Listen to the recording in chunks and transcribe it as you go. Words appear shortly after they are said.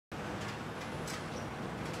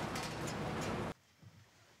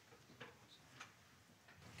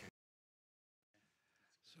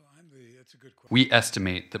We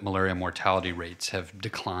estimate that malaria mortality rates have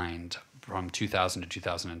declined from 2000 to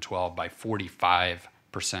 2012 by 45%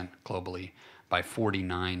 globally, by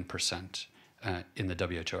 49% in the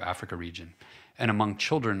WHO Africa region. And among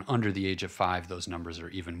children under the age of 5, those numbers are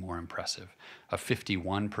even more impressive. A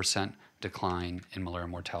 51% decline in malaria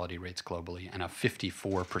mortality rates globally and a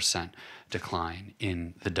 54% decline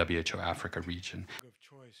in the WHO Africa region.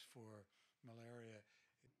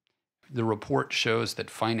 The report shows that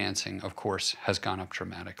financing, of course, has gone up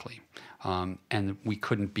dramatically. And we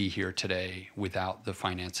couldn't be here today without the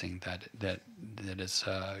financing that has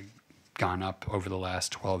gone up over the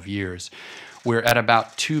last 12 years. We're at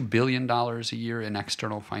about $2 billion a year in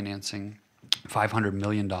external financing, $500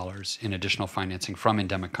 million in additional financing from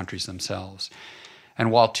endemic countries themselves.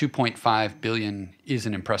 And while $2.5 billion is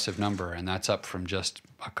an impressive number, and that's up from just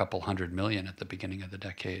a couple $100 million at the beginning of the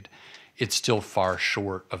decade, it's still far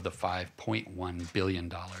short of the $5.1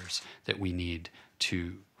 billion that we need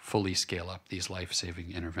to fully scale up these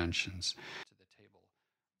life-saving interventions. To the table,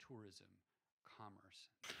 tourism, commerce.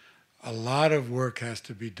 A lot of work has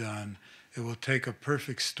to be done. It will take a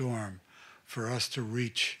perfect storm for us to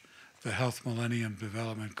reach the Health Millennium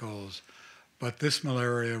Development Goals. But this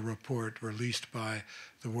malaria report released by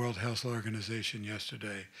the World Health Organization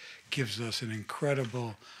yesterday gives us an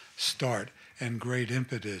incredible start and great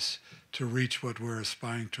impetus to reach what we're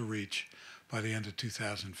aspiring to reach by the end of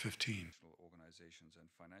 2015.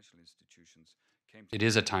 It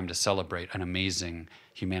is a time to celebrate an amazing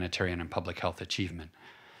humanitarian and public health achievement.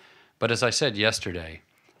 But as I said yesterday,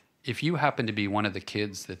 if you happen to be one of the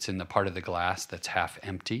kids that's in the part of the glass that's half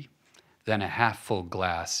empty, then a half-full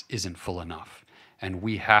glass isn't full enough. And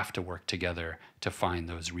we have to work together to find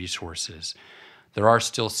those resources. There are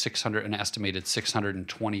still an estimated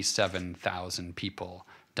 627,000 people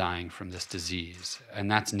dying from this disease.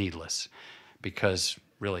 And that's needless because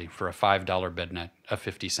really for a $5 bed net, a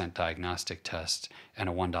 50-cent diagnostic test, and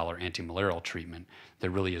a $1 anti-malarial treatment,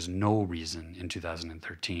 there really is no reason in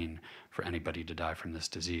 2013 for anybody to die from this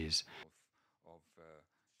disease.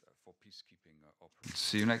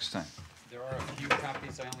 See you next time. There are a few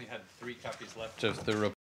copies. I only had 3 copies left of the report.